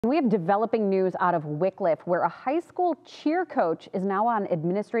We have developing news out of Wickliffe, where a high school cheer coach is now on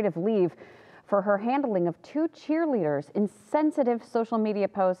administrative leave for her handling of two cheerleaders' insensitive social media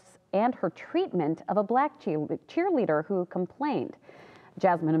posts and her treatment of a black cheerleader who complained.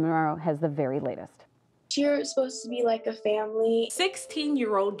 Jazmine Rembert has the very latest. Cheer is supposed to be like a family.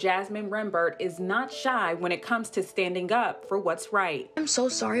 16-year-old Jazmine Rembert is not shy when it comes to standing up for what's right. I'm so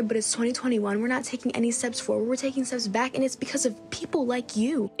sorry, but it's 2021. We're not taking any steps forward. We're taking steps back, and it's because of people like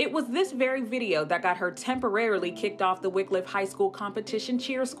you. It was this very video that got her temporarily kicked off the Wickliffe High School competition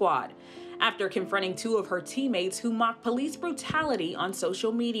cheer squad after confronting two of her teammates who mocked police brutality on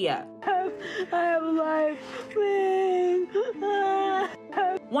social media. I have a life, please.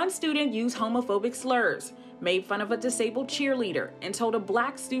 One student used homophobic slurs, made fun of a disabled cheerleader, and told a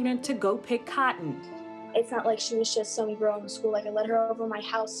black student to go pick cotton. It's not like she was just some girl in school. Like, I let her over my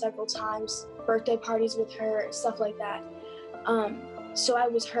house several times, birthday parties with her, stuff like that. So I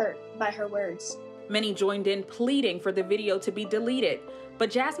was hurt by her words. Many joined in pleading for the video to be deleted, but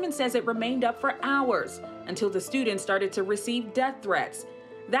Jazmine says it remained up for hours until the students started to receive death threats.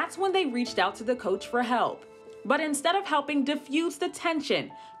 That's when they reached out to the coach for help. But instead of helping diffuse the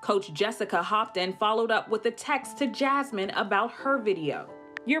tension, Coach Jessica Hopton followed up with a text to Jazmine about her video.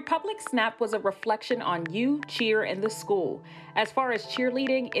 Your public snap was a reflection on you, cheer, and the school. As far as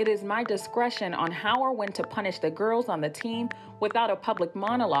cheerleading, it is my discretion on how or when to punish the girls on the team without a public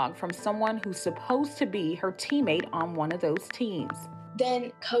monologue from someone who's supposed to be her teammate on one of those teams.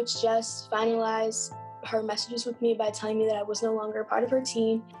 Then Coach Jess finalized her messages with me by telling me that I was no longer a part of her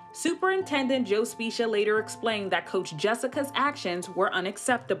team. Superintendent Joe Specia later explained that Coach Jessica's actions were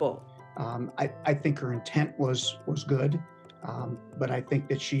unacceptable. I think her intent was good, but I think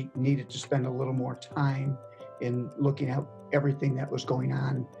that she needed to spend a little more time in looking at everything that was going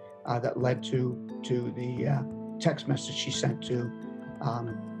on that led to the text message she sent to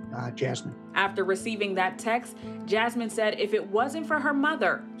Jazmine. After receiving that text, Jazmine said if it wasn't for her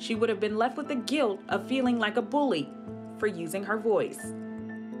mother, she would have been left with the guilt of feeling like a bully for using her voice.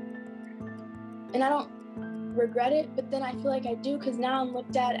 And I don't regret it, but then I feel like I do, because now I'm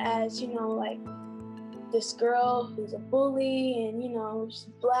looked at as, like this girl who's a bully, and, she's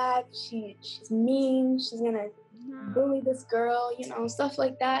black, she's mean, she's gonna bully this girl, stuff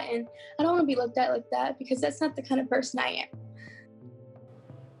like that. And I don't want to be looked at like that, because that's not the kind of person I am.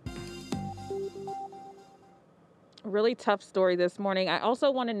 Really tough story this morning. I also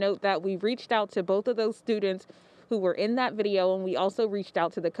want to note that we reached out to both of those students who were in that video, and we also reached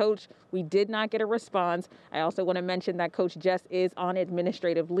out to the coach. We did not get a response. I also want to mention that Coach Jess is on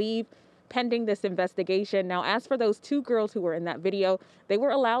administrative leave pending this investigation. Now, as for those two girls who were in that video, they were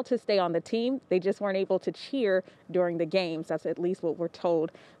allowed to stay on the team. They just weren't able to cheer during the games. That's at least what we're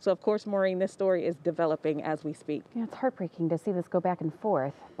told. So, of course, Maureen, this story is developing as we speak. Yeah, it's heartbreaking to see this go back and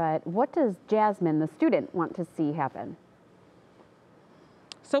forth. But what does Jazmine, the student, want to see happen?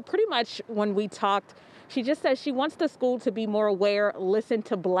 So pretty much when we talked, she just says she wants the school to be more aware, listen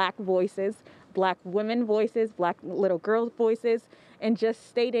to black voices, black women voices, black little girls' voices, and just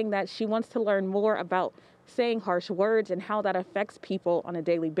stating that she wants to learn more about saying harsh words and how that affects people on a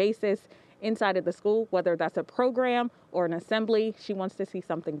daily basis inside of the school, whether that's a program or an assembly. She wants to see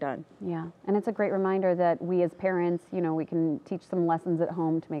something done. Yeah, and it's a great reminder that we as parents, we can teach some lessons at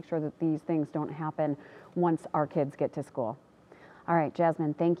home to make sure that these things don't happen once our kids get to school. All right,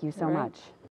 Jazmine, thank you so much.